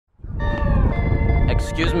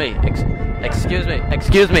excuse me. Excuse me.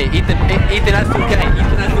 Ethan S2K. Ethan S2K.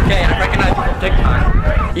 I recognize you from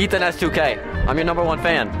TikTok. Ethan S2K. I'm your #1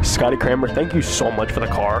 fan. Scotty Kramer, thank you so much for the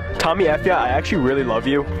car. Tommy FYeah, I actually really love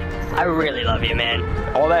you. I really love you, man.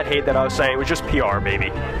 All that hate that I was saying was just PR,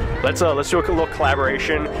 baby. Let's do a little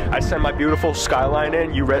collaboration. I send my beautiful Skyline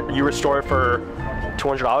in. You restore it for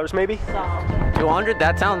 $200 maybe? 200?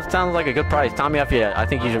 That sounds like a good price. Tommy FYeah, I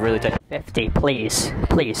think you should really take 50, please.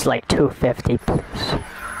 Please, like 250, please.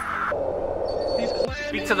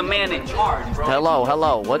 Speak to the man in charge, bro.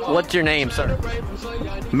 Hello. What's your name, sir?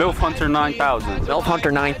 MILF Hunter 9000. MILF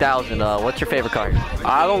Hunter 9000. What's your favorite car?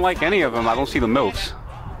 I don't like any of them. I don't see the MILFs.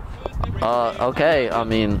 Okay. I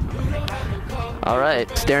mean, all right.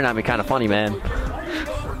 Staring at me kind of funny, man.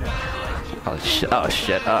 Oh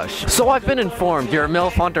shit. So I've been informed you're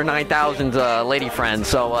MILF Hunter 9000's lady friend.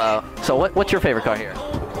 So what's your favorite car here?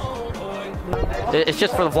 It's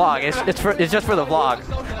just for the vlog. It's just for the vlog.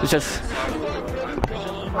 It's just.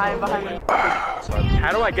 Behind me.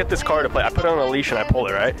 How do I get this car to play? I put it on a leash and I pull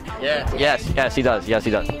it, right? Yeah. Yes, he does.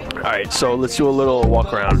 All right, so let's do a little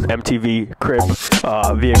walk around. MTV Crib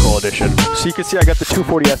Vehicle Edition. So you can see I got the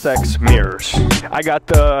 240SX mirrors. I got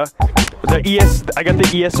the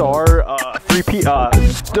ESR 3P.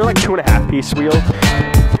 They're like 2.5-piece wheels.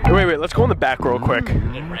 Wait, let's go in the back real quick.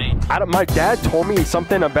 My dad told me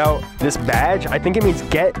something about this badge. I think it means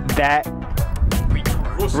get that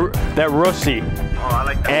Russie. Oh, I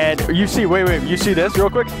like that. And you see, wait, you see this real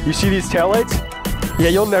quick? You see these taillights? Yeah,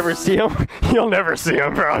 you'll never see them. You'll never see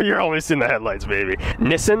them, bro. You're only seeing the headlights, baby.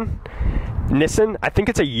 Nissan, I think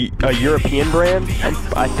it's a European brand.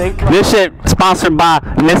 I think. This shit sponsored by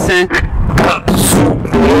Nissan.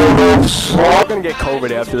 We're all gonna get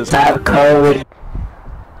COVID after this. Have COVID.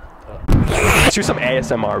 Let's do some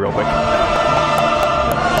ASMR real quick.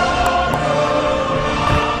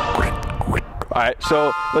 Alright,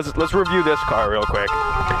 so let's review this car real quick.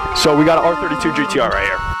 So we got an R32 GTR right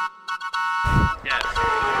here. Yes.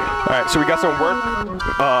 Alright, so we got some work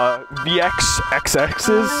VX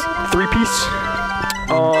XX's 3-piece.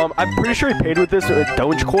 I'm pretty sure he paid with this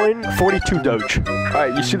Dogecoin, 42 Doge.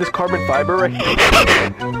 Alright, you see this carbon fiber right here?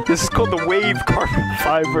 This is called the Wave carbon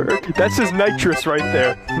fiber. That's his nitrous right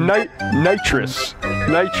there. Nitrous.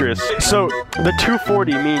 So the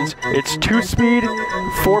 240 means it's 2-speed,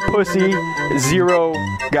 4 pussy, 0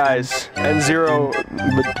 guys, and 0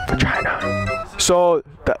 vagina. So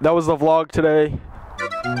that was the vlog today.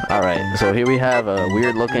 Alright, so here we have a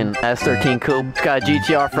weird looking S13 coupe. It's got a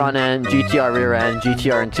GTR front end, GTR rear end,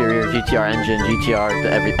 GTR interior, GTR engine, GTR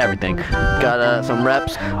everything. Got some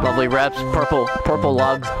reps, lovely reps, purple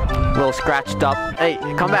lugs, a little scratched up. Hey,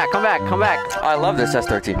 come back. I love this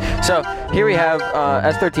S13. So here we have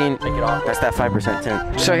S13. Take it off. That's that 5%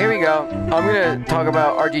 tint. So here we go. I'm gonna talk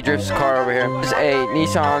about RG Drift's car over here. This is a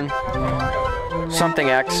Nissan something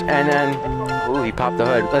X, and then ooh, he popped the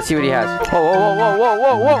hood. Let's see what he has.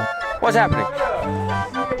 Whoa. What's happening?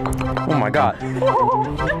 Oh my god.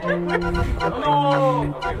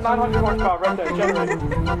 900 horsepower right there, generator.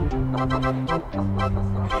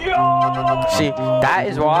 See, that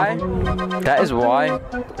is why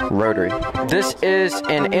rotary. This is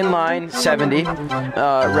an inline 70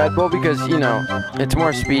 Red Bull because, you know, it's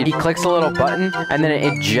more speed. He clicks a little button and then it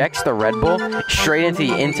ejects the Red Bull straight into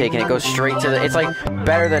the intake and it goes straight to the, it's like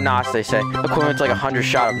better than NOS, they say. Equivalent to like 100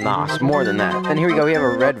 shot of NOS, more than that. And here we go, we have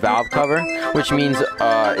a red valve cover, which means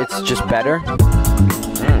it's just better.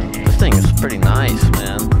 This thing is pretty nice,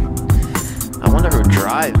 man. I wonder who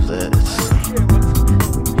drives this.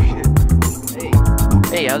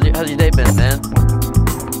 Hey, how's your day been, man?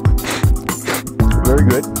 Very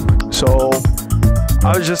good. So,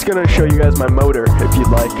 I was just gonna show you guys my motor, if you'd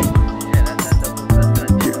like.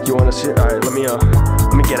 Yeah, You want to see it? All right, let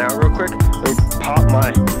me get out real quick. Let me pop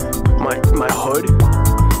my hood.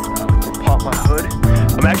 Pop my hood.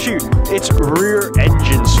 It's rear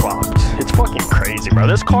engine swapped. It's fucking crazy, bro.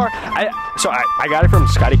 This car, I got it from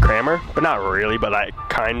Scotty Kramer, but not really, but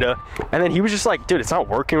kinda. And then he was just like, dude, it's not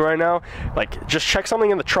working right now. Like, just check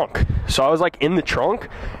something in the trunk. So I was like in the trunk,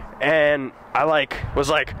 and I was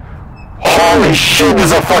like, holy shit,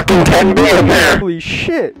 there's a fucking 10B in there. Holy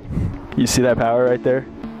shit. You see that power right there?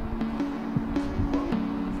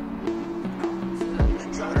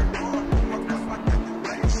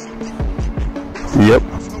 Yep.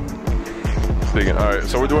 Alright,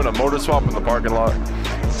 so we're doing a motor swap in the parking lot.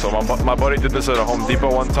 So my buddy did this at a Home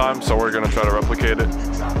Depot one time, so we're gonna try to replicate it.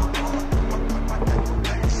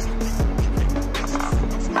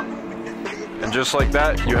 And just like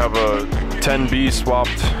that, you have a 10B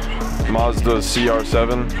swapped Mazda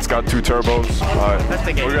CR7. It's got 2 turbos.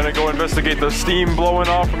 Alright, we're gonna go investigate the steam blowing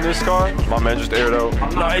off from this car. My man just aired out.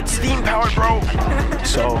 No, it's steam powered, bro.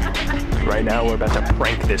 So, right now we're about to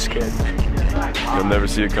prank this kid. You'll never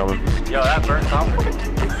see it coming. Yo, that burnt off.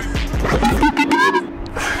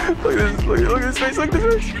 Look at this, look at his face, look at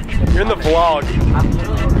this face. You're in the vlog. I'm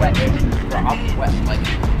literally wet. Bro, I'm wet. Like,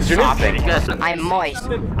 Is your name Benny? I'm moist.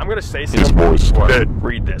 I'm gonna say something. He's moist.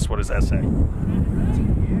 Read this. What does that say?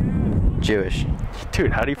 Jewish.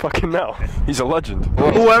 Dude, how do you fucking know? He's a legend.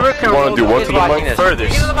 Whoever can roll do what to the mic?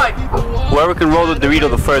 furthest. Whoever can roll the Dorito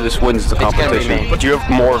the furthest wins the competition. But you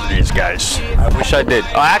have more of these guys. I wish I did.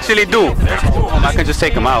 I actually do. I can just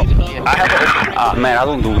take them out. Man, I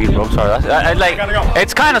don't do weed, bro. I'm sorry. I like.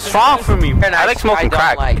 It's kind of strong for me. I like smoking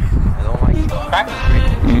crack. I don't like crack.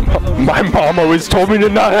 My mom always told me to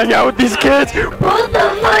not hang out with these kids. What the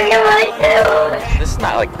fuck am I doing? This is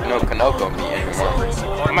not like no Kanoko me anymore.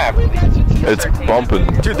 I'm gonna have to leave. It's bumping.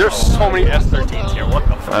 Dude, there's so many S13s here. What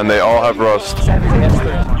the fuck? And they all have rust. You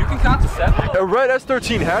can count to 7. A red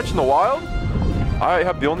S13 hatch in the wild? I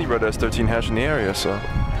have the only red S13 hatch in the area, so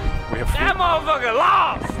we have 3. That motherfucker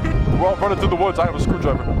lost! We're all running through the woods. I have a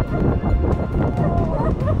screwdriver.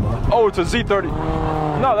 Oh, it's a Z30.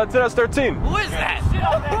 No, that's an S13. Who is that?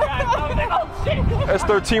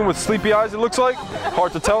 S13 with sleepy eyes, it looks like.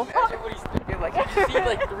 Hard to tell.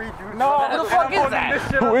 No, who the fuck is that?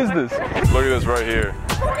 Who is this? Look at this right here.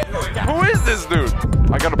 Who is this dude?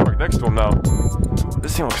 I gotta park next to him now.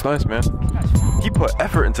 This thing looks nice, man. He put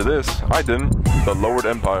effort into this. I didn't. The Lowered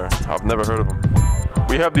Empire. I've never heard of him.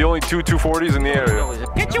 We have the only 2 240s in the area.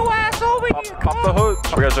 Get your ass over here! Pop the hood.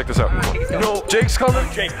 We gotta check this out. No, Jake's coming.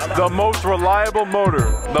 The most reliable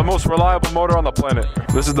motor. The most reliable motor on the planet.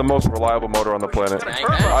 This is the most reliable motor on the planet.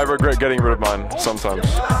 I regret getting rid of mine sometimes.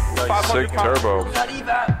 Sick turbo.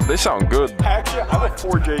 They sound good. Actually, I'm a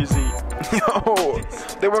 4JZ.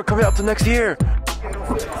 Yo, they weren't coming out till next year.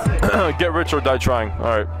 Get rich or die trying.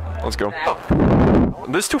 All right, let's go.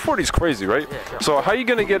 This 240 is crazy, right? So how are you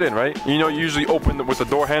gonna get in, right? You know, you usually open it with the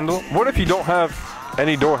door handle. What if you don't have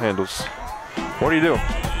any door handles? What do? You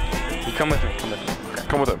come with me, come with me.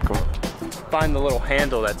 Come with him, come. Find the little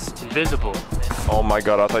handle that's invisible. Oh my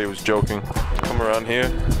God, I thought he was joking. Come around here,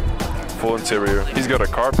 full interior. He's got a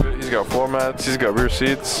carpet, he's got floor mats, he's got rear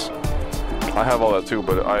seats. I have all that too,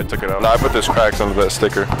 but I took it out. Nah, I put this cracks under that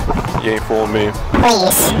sticker. You ain't fooling me.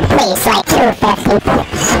 Please, like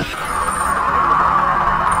 250.